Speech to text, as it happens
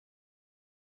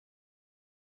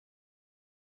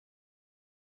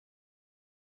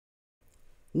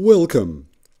Welcome!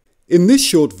 In this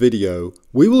short video,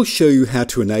 we will show you how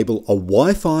to enable a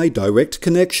Wi-Fi direct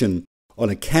connection on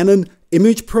a Canon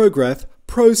imagePROGRAF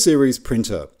Pro Series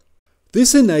printer.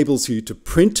 This enables you to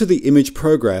print to the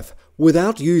imagePROGRAF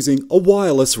without using a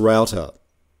wireless router.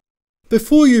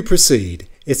 Before you proceed,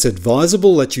 it's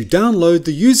advisable that you download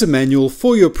the user manual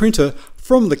for your printer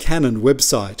from the Canon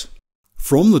website.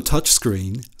 From the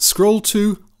touchscreen, scroll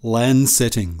to LAN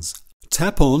Settings.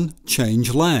 Tap on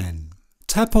Change LAN.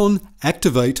 Tap on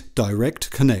Activate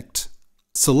Direct Connect.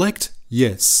 Select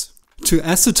Yes. To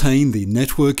ascertain the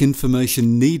network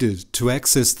information needed to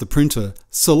access the printer,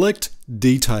 select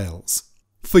Details.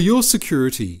 For your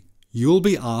security, you'll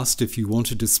be asked if you want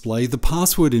to display the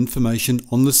password information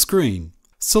on the screen.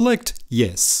 Select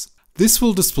Yes. This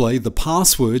will display the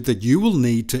password that you will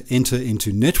need to enter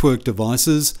into network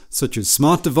devices such as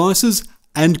smart devices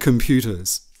and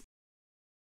computers.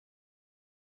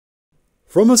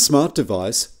 From a smart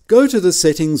device, go to the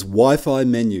Settings Wi-Fi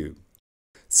menu.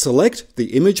 Select the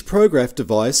imagePROGRAF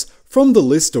device from the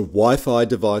list of Wi-Fi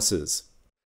devices.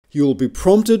 You will be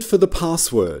prompted for the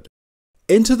password.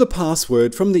 Enter the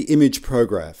password from the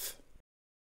imagePROGRAF.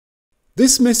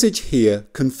 This message here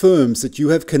confirms that you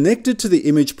have connected to the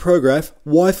imagePROGRAF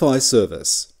Wi-Fi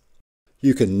service.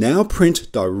 You can now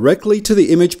print directly to the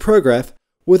imagePROGRAF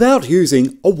without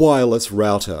using a wireless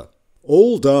router.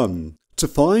 All done! To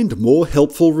find more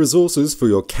helpful resources for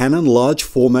your Canon large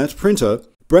format printer,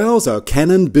 browse our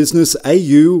Canon Business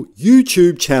AU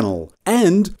YouTube channel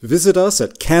and visit us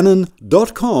at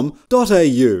canon.com.au.